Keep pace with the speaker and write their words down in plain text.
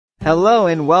Hello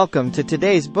and welcome to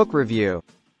today's book review.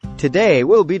 Today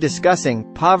we'll be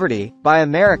discussing Poverty by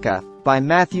America by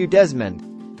Matthew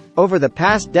Desmond. Over the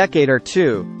past decade or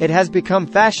two, it has become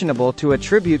fashionable to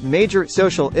attribute major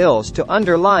social ills to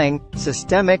underlying,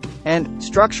 systemic, and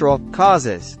structural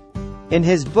causes. In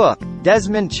his book,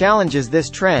 Desmond challenges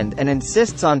this trend and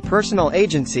insists on personal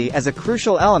agency as a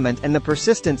crucial element in the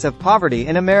persistence of poverty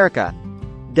in America.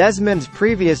 Desmond's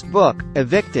previous book,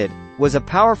 Evicted, was a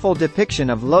powerful depiction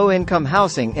of low-income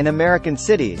housing in American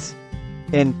cities.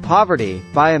 In Poverty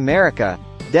by America,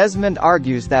 Desmond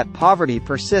argues that poverty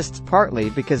persists partly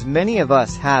because many of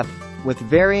us have, with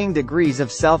varying degrees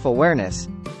of self-awareness,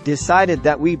 decided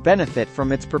that we benefit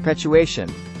from its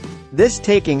perpetuation. This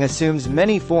taking assumes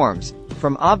many forms,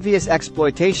 from obvious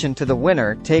exploitation to the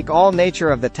winner-take-all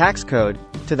nature of the tax code,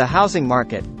 to the housing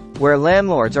market, where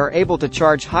landlords are able to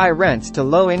charge high rents to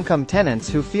low-income tenants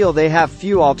who feel they have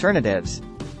few alternatives.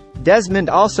 Desmond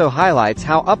also highlights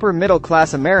how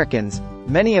upper-middle-class Americans,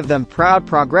 many of them proud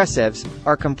progressives,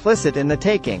 are complicit in the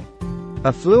taking.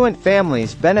 Affluent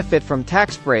families benefit from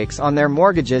tax breaks on their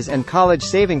mortgages and college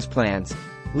savings plans,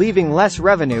 leaving less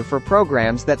revenue for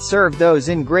programs that serve those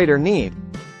in greater need.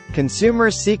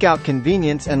 Consumers seek out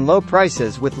convenience and low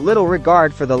prices with little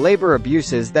regard for the labor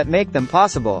abuses that make them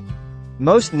possible.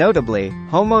 Most notably,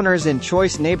 homeowners in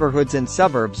choice neighborhoods and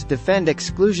suburbs defend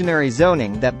exclusionary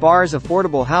zoning that bars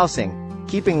affordable housing,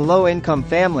 keeping low-income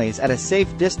families at a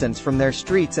safe distance from their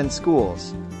streets and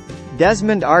schools.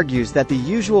 Desmond argues that the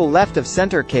usual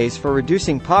left-of-center case for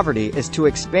reducing poverty is to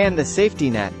expand the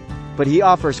safety net, but he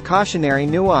offers cautionary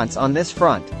nuance on this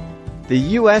front. The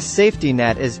U.S. safety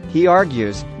net is, he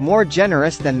argues, more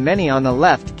generous than many on the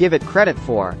left give it credit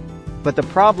for. But the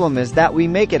problem is that we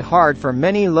make it hard for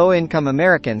many low-income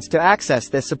Americans to access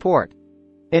this support.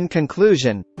 In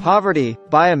conclusion, Poverty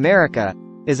by America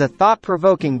is a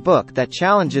thought-provoking book that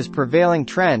challenges prevailing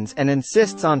trends and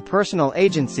insists on personal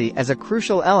agency as a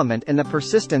crucial element in the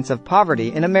persistence of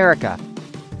poverty in America.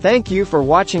 Thank you for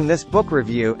watching this book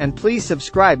review and please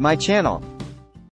subscribe my channel.